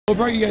What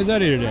brought you guys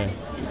out here today?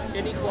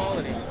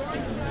 Inequality.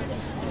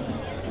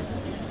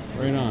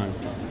 Right on.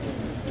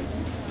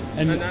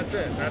 And that's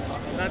it.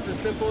 That's as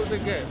simple as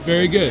it gets.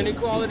 Very good.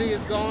 Inequality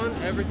is gone,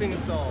 everything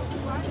is solved.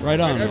 Right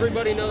on. And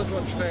everybody knows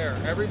what's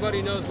fair.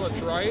 Everybody knows what's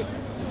right,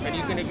 and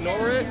you can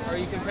ignore it or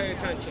you can pay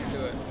attention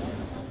to it.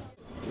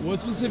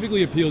 What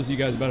specifically appeals to you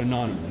guys about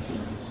Anonymous?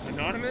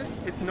 Anonymous?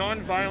 It's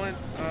non-violent.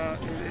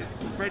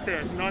 Right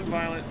there, it's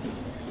non-violent.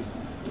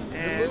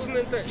 The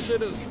movement that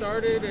should have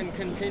started and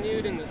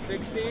continued in the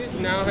 60s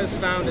now has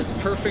found its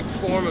perfect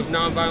form of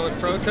nonviolent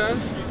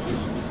protest.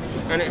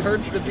 And it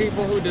hurts the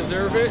people who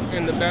deserve it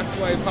in the best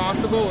way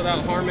possible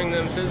without harming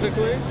them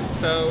physically.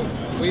 So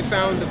we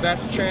found the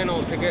best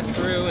channel to get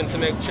through and to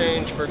make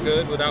change for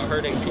good without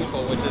hurting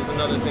people, which is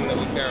another thing that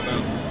we care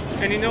about.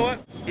 And you know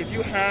what? If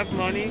you have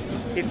money,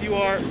 if you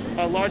are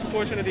a large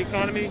portion of the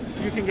economy,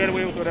 you can get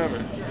away with whatever.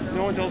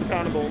 No one's held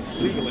accountable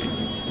legally.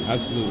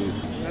 Absolutely.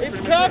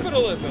 It's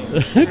capitalism.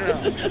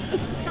 Yeah.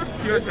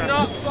 It's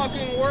not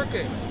fucking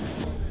working.